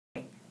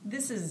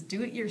This is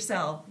Do It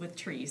Yourself with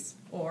Treese,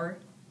 or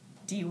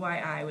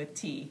DIY with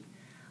T.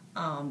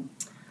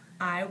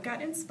 I got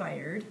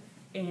inspired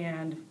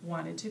and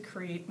wanted to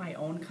create my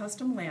own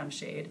custom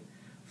lampshade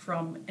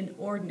from an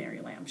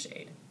ordinary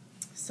lampshade.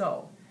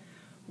 So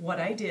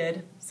what I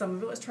did, some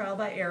of it was trial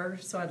by error,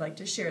 so I'd like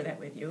to share that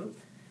with you.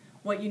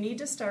 What you need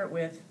to start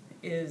with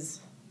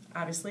is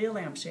obviously a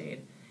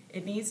lampshade.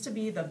 It needs to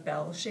be the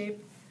bell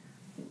shape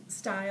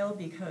style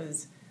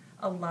because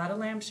a lot of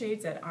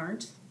lampshades that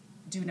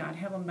do not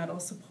have a metal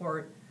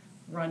support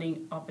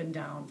running up and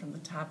down from the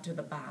top to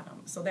the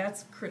bottom. So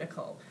that's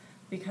critical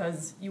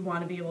because you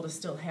want to be able to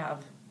still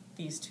have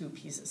these two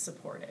pieces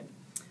supported.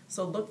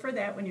 So look for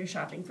that when you're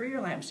shopping for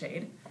your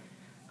lampshade.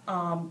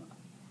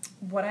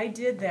 What I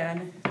did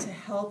then to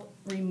help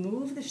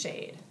remove the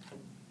shade,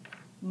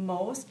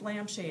 most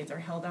lampshades are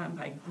held on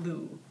by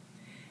glue,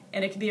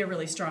 and it can be a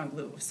really strong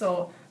glue.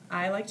 So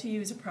I like to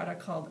use a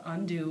product called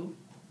Undo,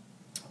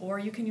 or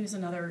you can use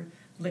another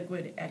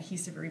liquid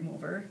adhesive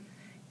remover,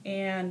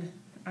 and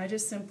I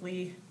just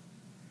simply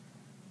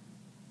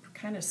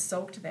kind of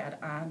soaked that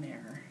on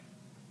there.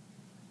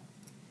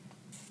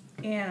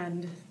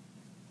 And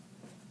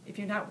if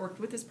you've not worked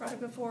with this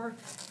product before,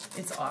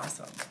 it's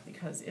awesome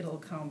because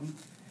it'll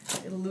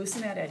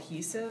loosen that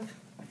adhesive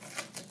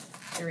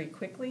very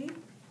quickly.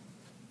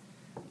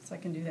 So I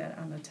can do that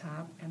on the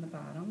top and the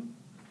bottom.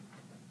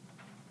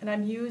 And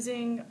I'm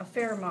using a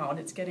fair amount.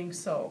 It's getting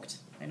soaked.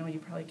 I know you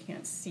probably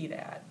can't see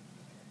that,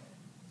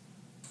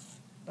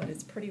 but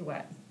it's pretty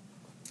wet.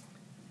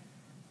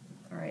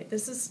 All right,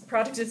 this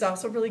product is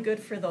also really good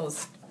for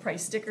those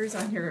price stickers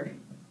on your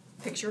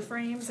picture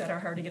frames that are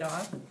hard to get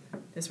off.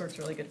 This works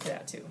really good for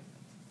that too.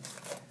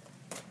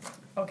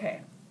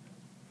 Okay,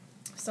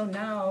 so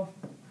now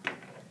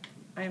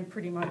I am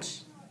pretty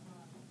much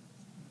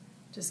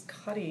just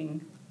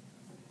cutting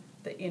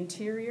the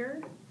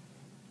interior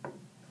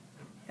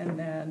and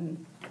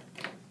then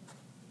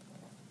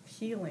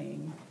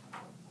peeling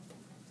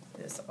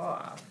this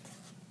off.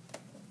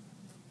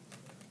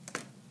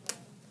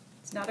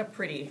 It's not a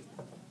pretty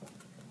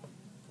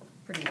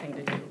thing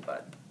to do,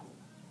 but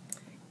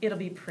it'll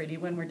be pretty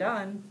when we're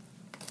done.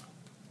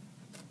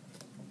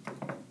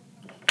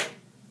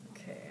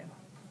 Okay.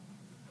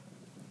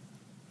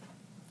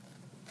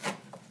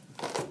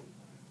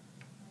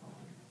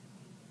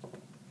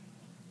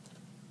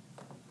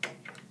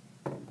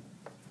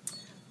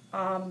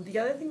 The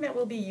other thing that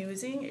we'll be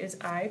using is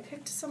I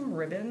picked some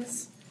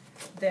ribbons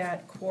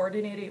that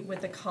coordinated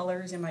with the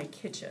colors in my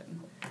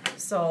kitchen.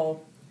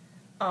 So,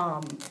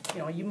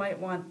 you might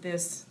want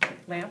this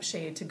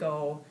lampshade to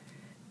go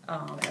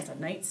as a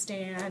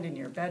nightstand in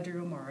your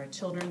bedroom or a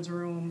children's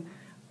room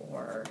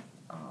or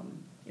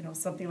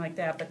something like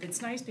that. But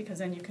it's nice because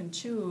then you can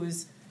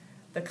choose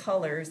the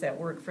colors that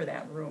work for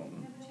that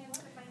room.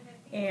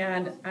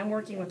 And I'm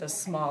working with a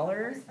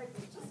smaller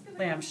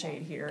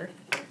lampshade here,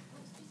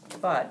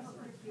 but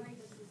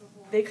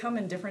they come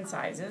in different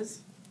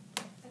sizes.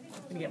 I'm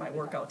going to get my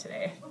workout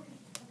today.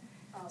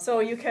 So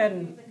you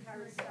can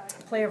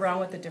play around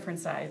with the different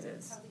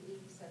sizes.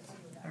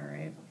 All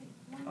right,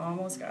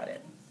 almost got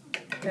it.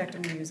 In fact,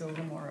 I'm going to use a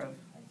little more of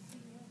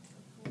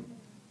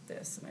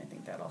this, and I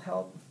think that'll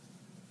help.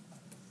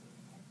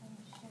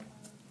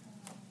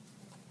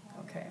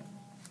 Okay.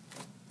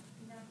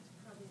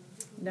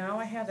 Now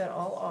I have that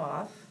all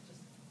off,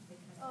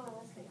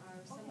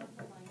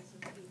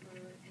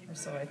 or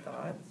so I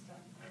thought.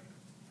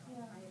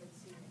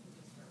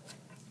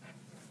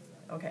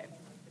 Okay.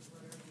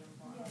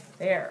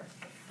 There.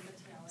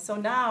 So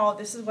now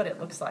this is what it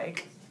looks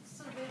like.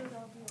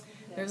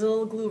 There's a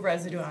little glue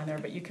residue on there,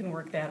 but you can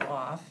work that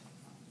off.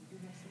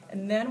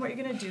 And then what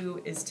you're going to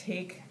do is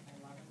take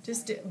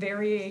just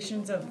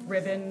variations of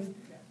ribbon,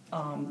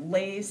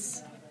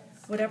 lace,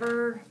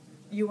 whatever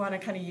you want to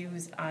kind of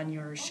use on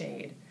your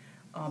shade.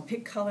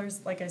 Pick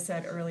colors, like I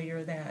said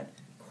earlier, that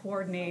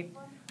coordinate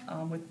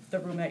with the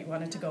room that you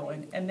want it to go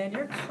in. And then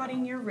you're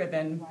cutting your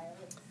ribbon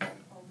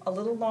a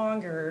little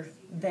longer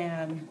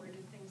than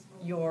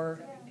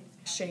your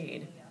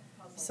shade.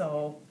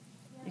 So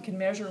you can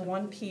measure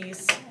one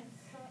piece,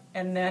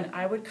 and then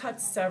I would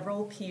cut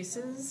several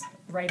pieces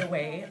right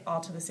away, all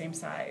to the same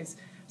size.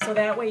 So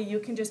that way you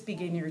can just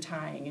begin your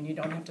tying and you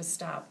don't have to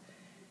stop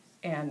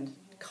and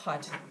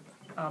cut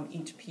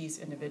each piece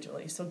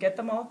individually. So get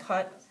them all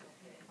cut,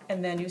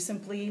 and then you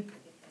simply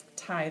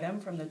tie them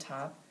from the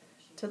top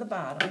to the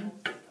bottom.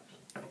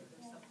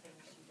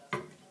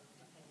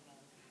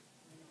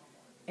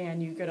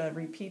 And you're going to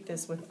repeat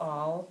this with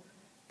all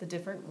the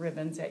different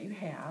ribbons that you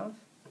have.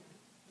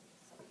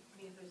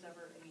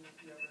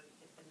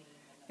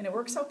 And it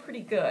works out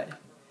pretty good.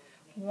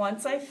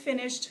 Once I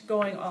finished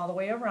going all the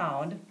way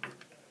around,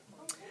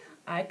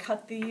 I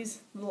cut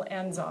these little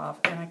ends off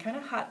and I kind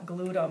of hot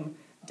glued them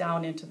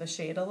down into the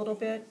shade a little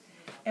bit.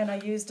 And I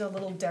used a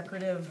little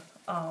decorative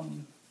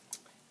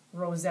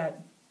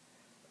rosette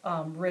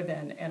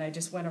ribbon, and I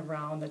just went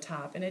around the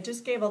top. And it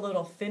just gave a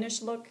little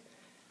finished look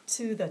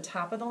to the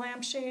top of the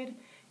lampshade.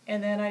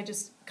 And then I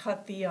just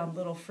cut the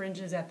little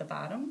fringes at the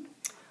bottom.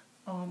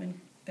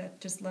 And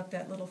that just left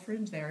that little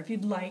fringe there. If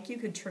you'd like, you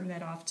could trim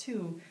that off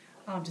too,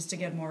 just to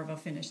get more of a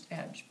finished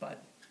edge.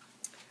 But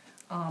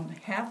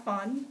have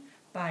fun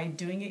by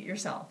doing it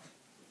yourself.